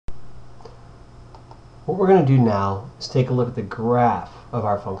What we're going to do now is take a look at the graph of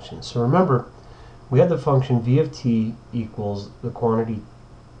our function. So remember, we have the function v of t equals the quantity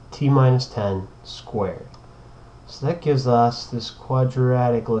t minus 10 squared. So that gives us this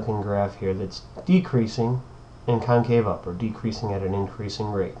quadratic looking graph here that's decreasing and concave up, or decreasing at an increasing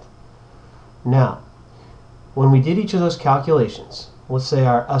rate. Now, when we did each of those calculations, let's say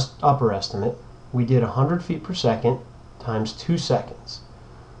our upper estimate, we did 100 feet per second times 2 seconds.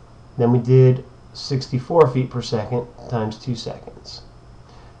 Then we did 64 feet per second times 2 seconds.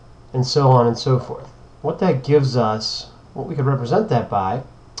 And so on and so forth. What that gives us, what we could represent that by,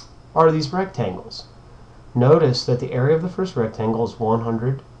 are these rectangles. Notice that the area of the first rectangle is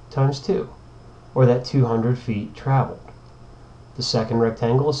 100 times 2, or that 200 feet traveled. The second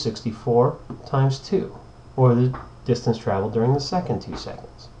rectangle is 64 times 2, or the distance traveled during the second 2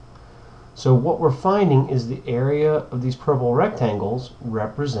 seconds. So what we're finding is the area of these purple rectangles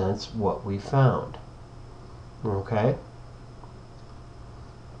represents what we found. Okay?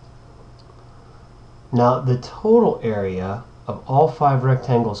 Now the total area of all 5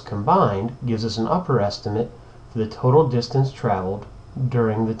 rectangles combined gives us an upper estimate for the total distance traveled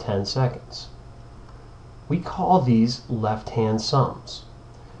during the 10 seconds. We call these left-hand sums.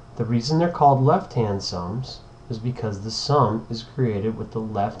 The reason they're called left-hand sums is because the sum is created with the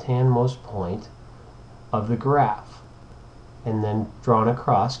left-handmost point of the graph, and then drawn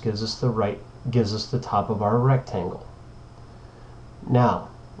across gives us the top of our rectangle. Now,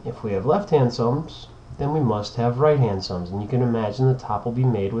 if we have left-hand sums, then we must have right-hand sums, and you can imagine the top will be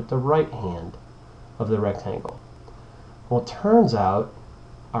made with the right hand of the rectangle. Well, it turns out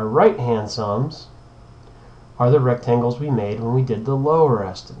our right-hand sums are the rectangles we made when we did the lower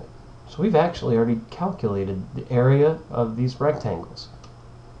estimate. So we've actually already calculated the area of these rectangles.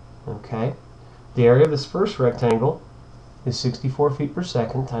 Okay? The area of this first rectangle is 64 feet per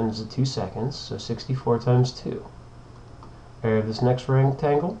second times the 2 seconds, so 64 times 2. Area of this next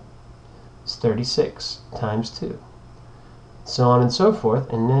rectangle is 36 times 2. So on and so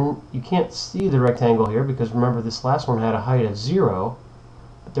forth, and then you can't see the rectangle here because remember this last one had a height of 0,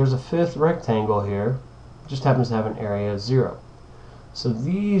 but there's a fifth rectangle here, it just happens to have an area of 0. So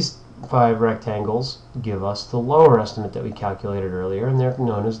these 5 rectangles give us the lower estimate that we calculated earlier, and they're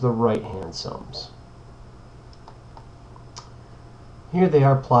known as the right-hand sums. Here they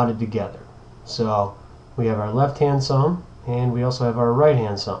are plotted together. So we have our left-hand sum, and we also have our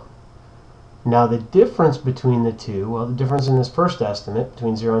right-hand sum. Now the difference between the two, well, the difference in this first estimate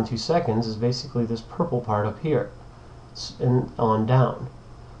between 0 and 2 seconds is basically this purple part up here and on down.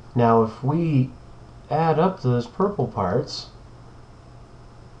 Now if we add up those purple parts,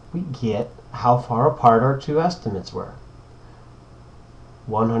 we get how far apart our two estimates were.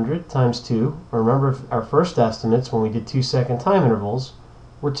 100 times 2, remember our first estimates when we did 2-second time intervals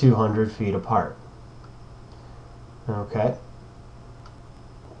were 200 feet apart. Okay.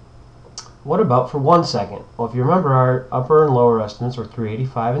 What about for 1 second? Well, if you remember, our upper and lower estimates were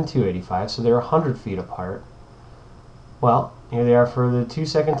 385 and 285, so they're 100 feet apart. Well, here they are for the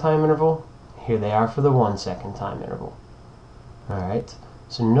 2-second time interval, here they are for the 1-second time interval. Alright.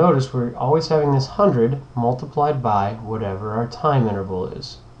 So notice we're always having this 100 multiplied by whatever our time interval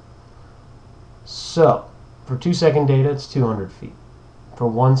is. So, for 2-second data, it's 200 feet.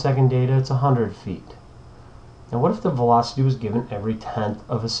 For 1-second data, it's 100 feet. Now what if the velocity was given every 1/10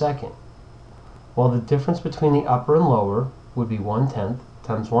 of a second? Well, the difference between the upper and lower would be 1/10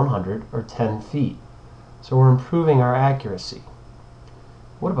 times 100, or 10 feet. So we're improving our accuracy.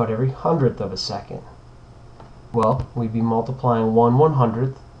 What about every 100th of a second? Well, we'd be multiplying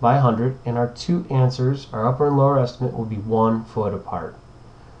 1/100th by 100, and our two answers, our upper and lower estimate, would be 1 foot apart.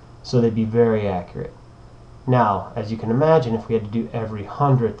 So they'd be very accurate. Now, as you can imagine, if we had to do every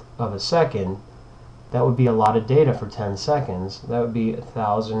 100th of a second, that would be a lot of data for 10 seconds. That would be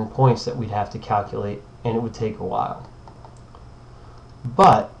 1,000 points that we'd have to calculate, and it would take a while.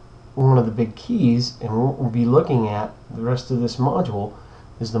 But one of the big keys, and what we'll be looking at the rest of this module,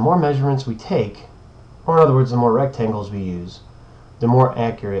 is the more measurements we take, or in other words, the more rectangles we use, the more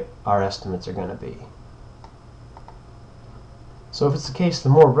accurate our estimates are going to be. So if it's the case, the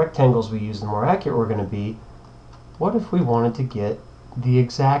more rectangles we use, the more accurate we're going to be. What if we wanted to get the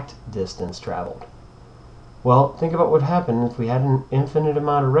exact distance traveled? Well, think about what would happen if we had an infinite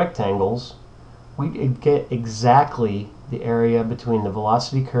amount of rectangles. We'd get exactly the area between the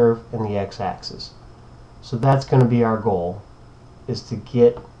velocity curve and the x-axis. So that's going to be our goal, is to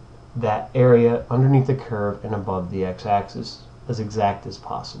get that area underneath the curve and above the x-axis as exact as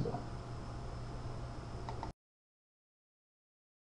possible.